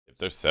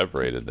they're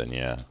separated, then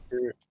yeah.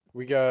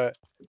 We got.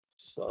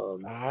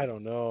 Some. I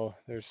don't know.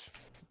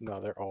 No,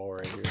 they're all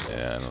right here.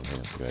 Yeah, I don't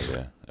think that's a good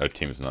idea. Our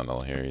team's not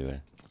all here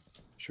either.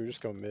 Should we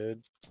just go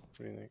mid? What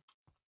do you think?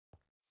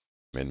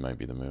 Mid might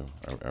be the move.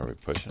 Are we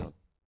pushing?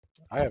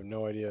 I have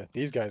no idea.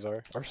 These guys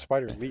are. Our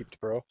spider leaped,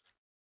 bro.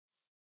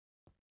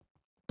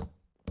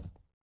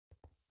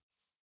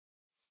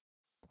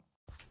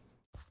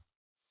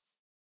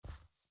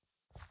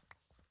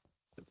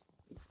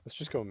 Let's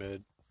just go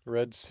mid.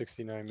 Red's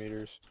 69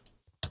 meters.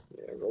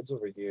 Yeah, red's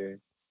over here.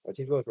 Our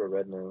team's going for a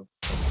red now.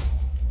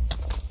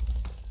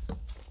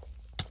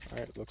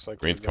 Alright, looks like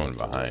Green's coming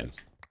behind.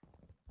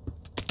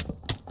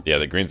 Yeah,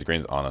 the green's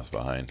on us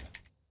behind.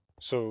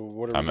 So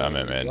what are we I'm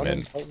at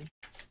mid.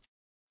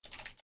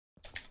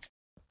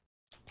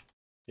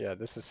 Yeah,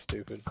 this is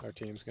stupid. Our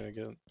team's gonna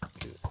get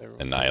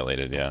everyone.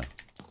 Annihilated, yeah.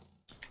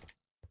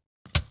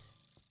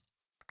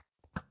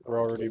 We're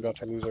already about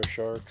to lose our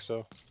shark,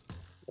 so.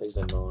 He's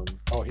a non.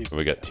 Oh, he's.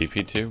 We got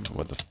TP too?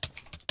 What the?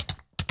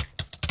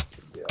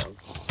 Yeah.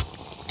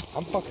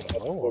 I'm fucking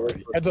low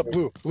already. Heads up,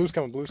 blue. Blue's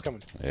coming. Blue's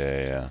coming.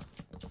 Yeah.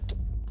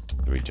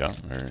 Do we jump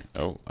or?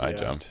 Oh, I Yeah,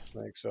 jumped.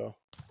 I think so.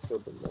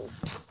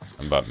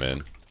 I'm about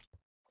mid.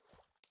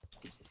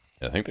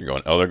 Yeah, I think they're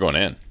going. Oh, they're going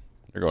in.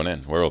 They're going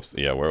in. Werewolves.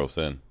 Yeah, werewolves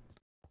in.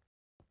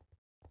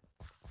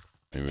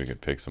 Maybe we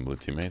could pick some blue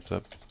teammates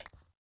up.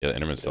 Yeah, the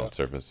Enderman's still on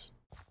surface.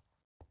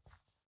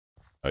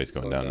 Oh, he's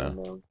going down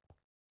now.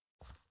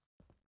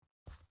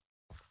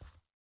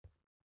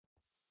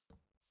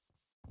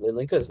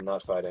 Linka is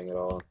not fighting at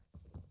all.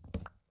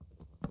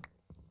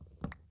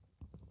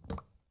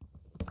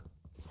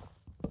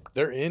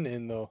 They're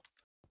in though.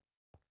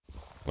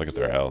 Look at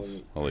their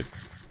house. Holy.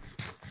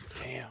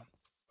 Damn.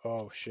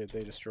 Oh shit,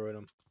 they destroyed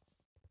them.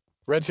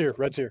 Red's here.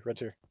 Red's here.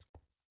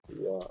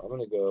 Yeah, I'm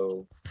gonna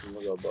go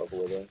above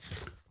with it.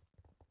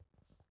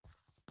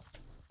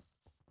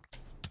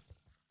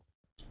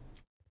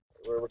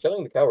 We're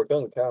killing the cow. We're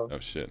killing the cow. Oh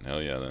shit!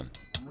 Hell yeah, then.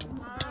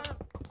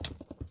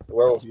 The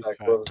werewolf's back.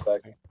 Werewolf's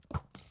back.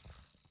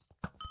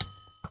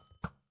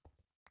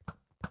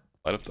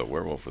 Light up the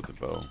werewolf with the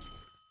bow.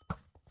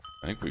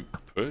 I think we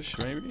push,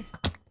 maybe?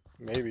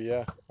 Maybe,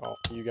 yeah. Oh,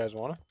 you guys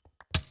wanna?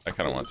 I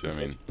kind of want to. I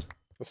mean,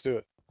 let's do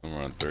it. I'm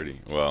around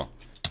 30. Well,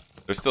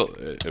 there's still.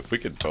 If we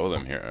could bow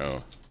them here,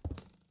 oh.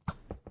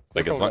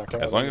 Like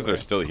as long as they're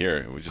still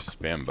here, we just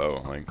spam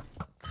bow. Like.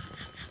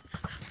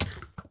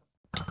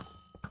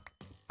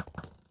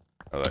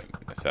 Oh, that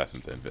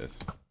assassin's in this.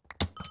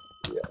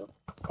 Yeah.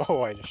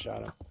 Oh, I just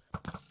shot him.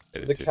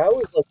 The cow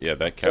is like. Yeah,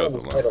 that cow's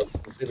alone.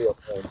 Completely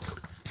okay.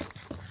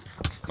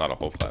 Not a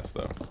whole class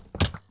though.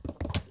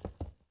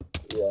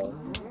 Yeah.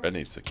 Red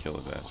needs to kill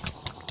his ass.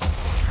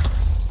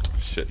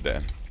 Shit,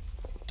 Dan.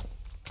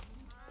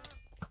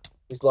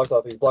 He's blocked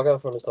off. He's blocked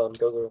out from his time.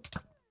 Go.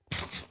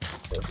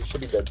 Yeah, he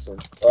should be dead soon.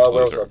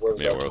 Werewolf's up.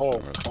 Werewolf's up.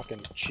 Oh,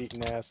 fucking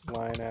cheating ass,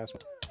 lying ass.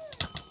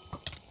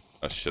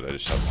 Oh shit! I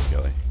just shot the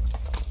skelly.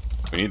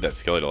 We need that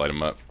skelly to light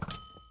him up.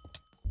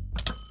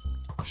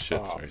 Shit,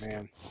 oh, sorry.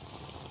 Man.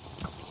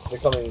 They're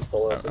coming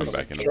forward. I'm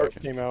back in. Shark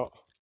came out.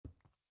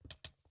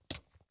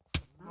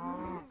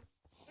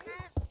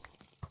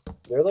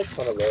 They're like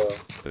kind of low.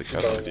 The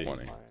cow's on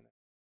 20.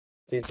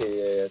 TT,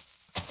 yeah.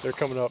 They're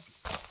coming up.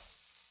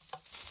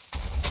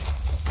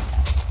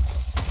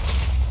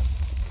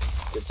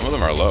 Some of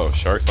them are low.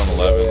 Shark's on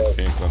 11. Yeah.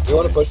 Phoenix on 20. Do you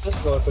want to push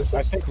this?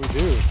 I think we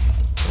do.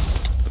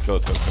 Let's go.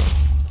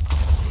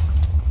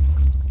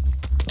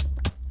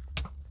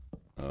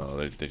 Oh,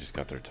 they just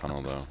got their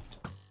tunnel though.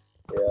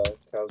 Yeah,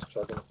 cow's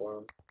checking for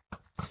him.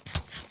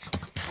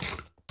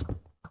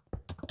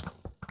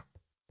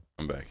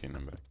 I'm back.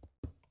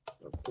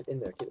 Get in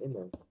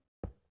there.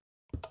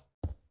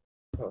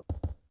 Oh.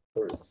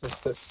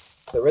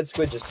 The red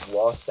squid just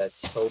lost that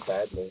so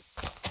badly.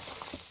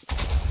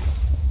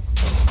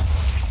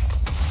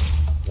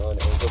 No, an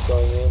angel's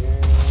going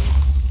in.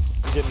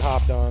 I'm getting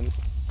hopped on.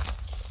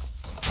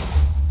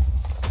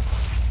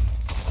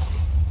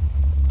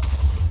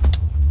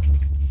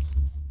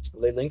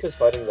 Linka's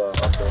fighting the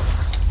hunter.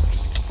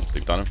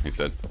 Clicked on him. He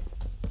said.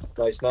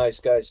 Nice,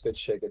 guys. Good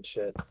shit.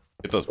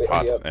 Get those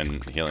pots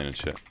and healing and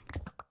shit.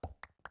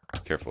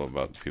 Careful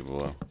about the people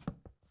below.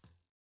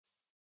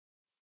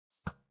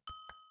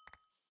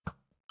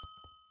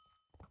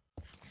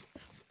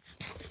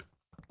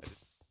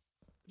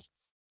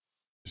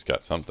 Just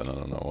got something. I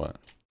don't know what.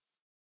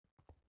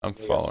 I'm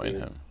following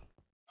him.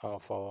 I'll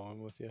follow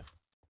him with you.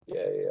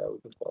 Yeah, we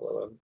can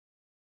follow him.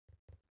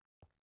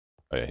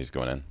 Oh yeah, he's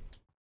going in.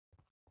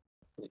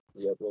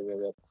 Yep.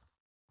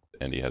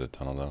 And he had a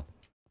tunnel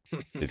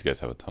though. These guys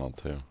have a tunnel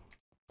too.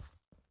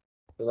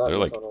 They're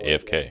like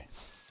AFK.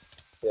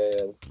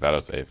 Yeah.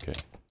 Vado's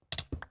AFK.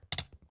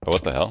 Oh,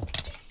 what the hell?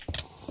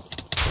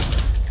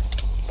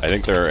 I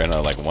think they're in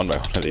a like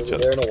 1-by-1 with each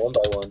other. They're in a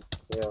 1-by-1.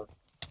 Yeah.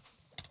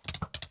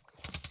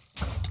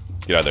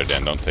 Get out of there,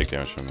 Dan. Don't take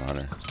damage from the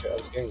hunter. I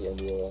was getting the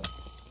NDO.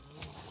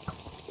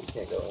 We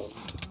can't go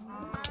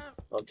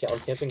in. I'm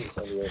camping this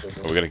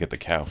NDO. We gotta get the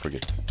cow if we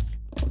get.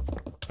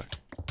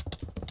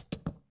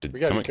 We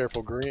gotta be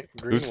careful. Green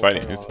Who's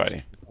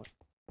fighting?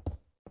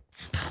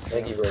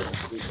 Thank you, bro.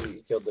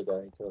 He killed the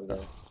guy. He killed the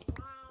guy.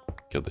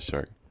 Killed the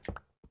shark.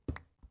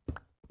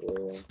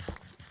 Yeah.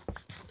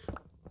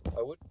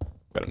 I would.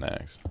 Got an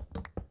axe.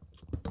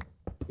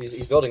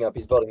 He's building up.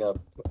 He's building up.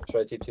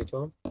 Should I TP to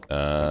him?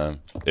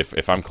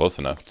 If I'm close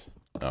enough.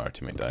 Oh, our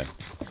teammate died.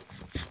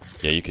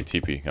 Yeah, you can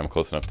TP. I'm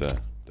close enough to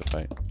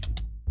fight.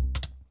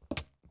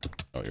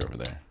 Oh, you're over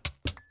there.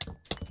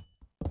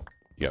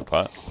 You got a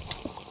pot?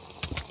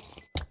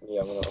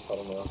 Yeah, I'm gonna pot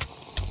him now.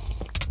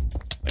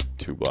 Like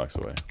 2 blocks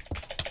away.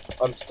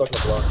 I'm stuck in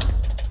a block.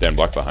 Dan,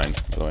 block behind,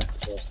 by the way.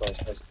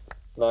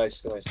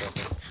 Nice. Our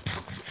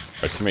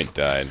teammate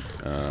died.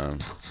 I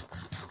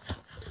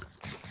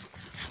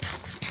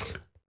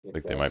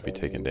think they might be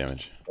taking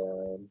damage.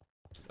 Oh,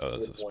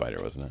 that's a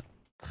spider, wasn't it?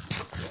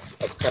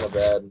 That's kind of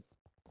bad.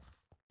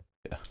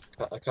 Yeah.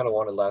 I kind of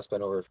wanted last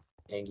man over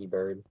Angry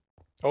Bird.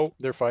 Oh,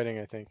 they're fighting,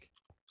 I think.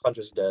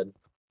 Hunter's dead.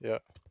 Yeah.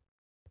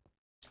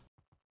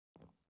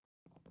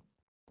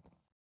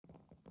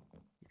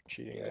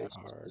 Cheating Yeah, that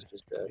hard. he's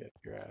just dead. Get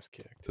your ass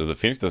kicked. So the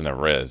Phoenix doesn't have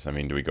res. I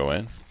mean, do we go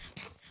in?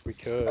 We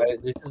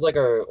could. This is like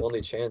our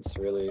only chance,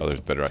 really. Oh,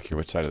 there's bedrock here.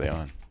 Which side are they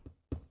on?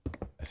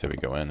 I say we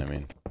go in. I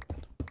mean,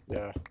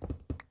 Yeah.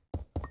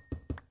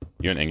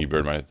 you and Angry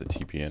Bird might have to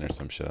TP in or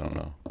some shit. I don't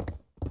know.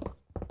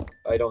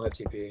 I don't have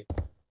TP.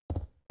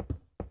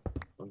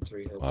 On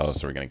 3 hits. Oh,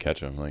 so we're gonna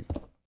catch him. Like,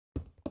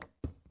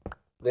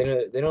 They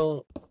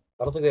don't.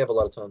 I don't think they have a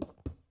lot of time.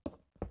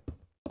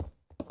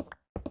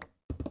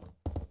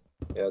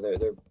 Yeah,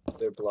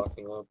 they're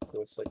blocking up.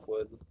 Looks like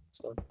wood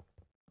stuff.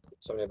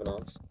 Somebody have an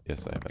axe?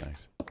 yes, I have an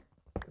axe.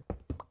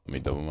 Let me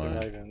double They're not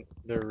mine. even.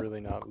 They're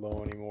really not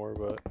low anymore,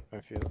 but I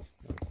feel.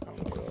 I don't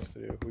know what else to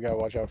do. We gotta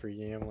watch out for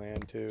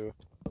Yamland too.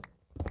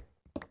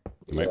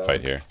 We might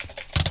fight here.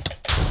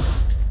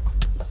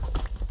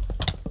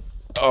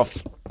 Oh,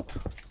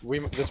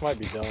 This might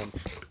be done.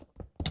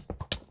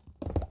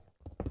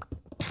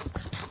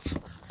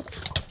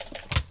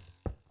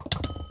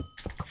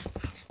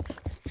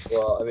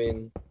 Well, I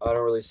mean, I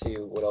don't really see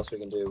what else we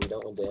can do. We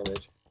don't want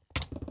damage.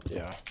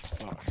 Yeah.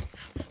 Fuck.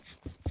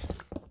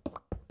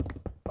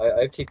 I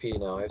have TP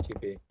now. I have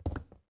TP.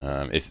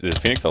 is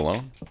Phoenix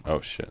alone?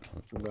 Oh shit!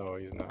 No,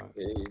 he's not.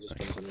 Yeah, you just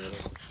come to me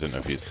with us. Didn't know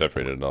if he's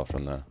separated at all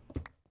from the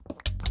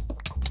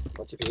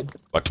What TP?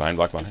 block behind.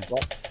 Block behind.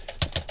 Okay.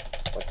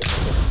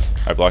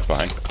 I blocked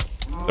behind.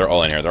 They're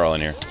all in here. They're all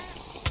in here.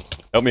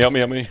 Help me! Help me!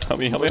 Help me! Help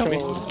me! Help me! Help me!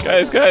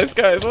 Guys!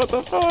 What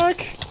the fuck?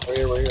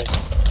 We're here.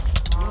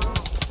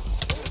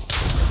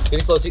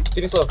 Phoenix low.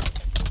 Phoenix low.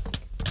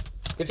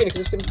 Get Phoenix.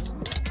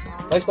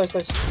 Nice.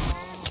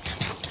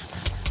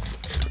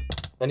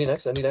 I need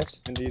X.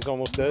 And he's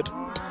almost dead.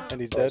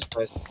 And he's dead.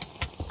 Nice.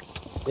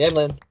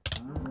 Yamland.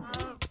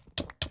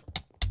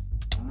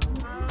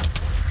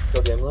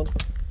 Go Yamland.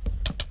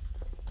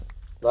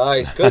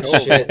 Nice. Good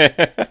shit.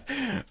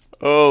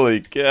 Holy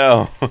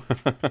cow!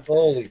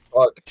 Holy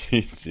fuck.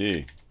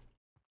 GG.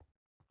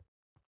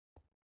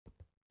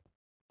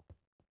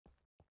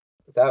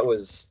 That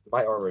was...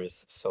 My armor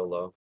is so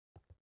low.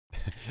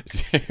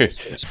 Dude,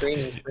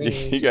 Screening.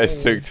 you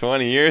guys took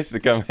 20 years to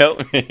come help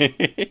me.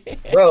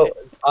 Bro,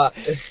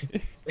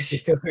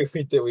 we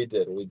did.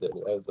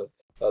 That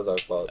was our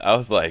fault. I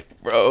was like,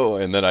 bro,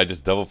 and then I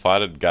just double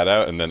potted, got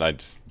out, and then I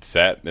just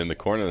sat in the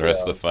corner the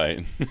rest of the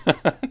fight.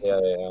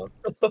 Yeah.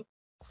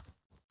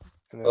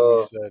 And then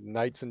we said,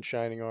 Knights in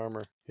shining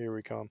armor. Here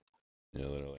we come. Yeah, literally.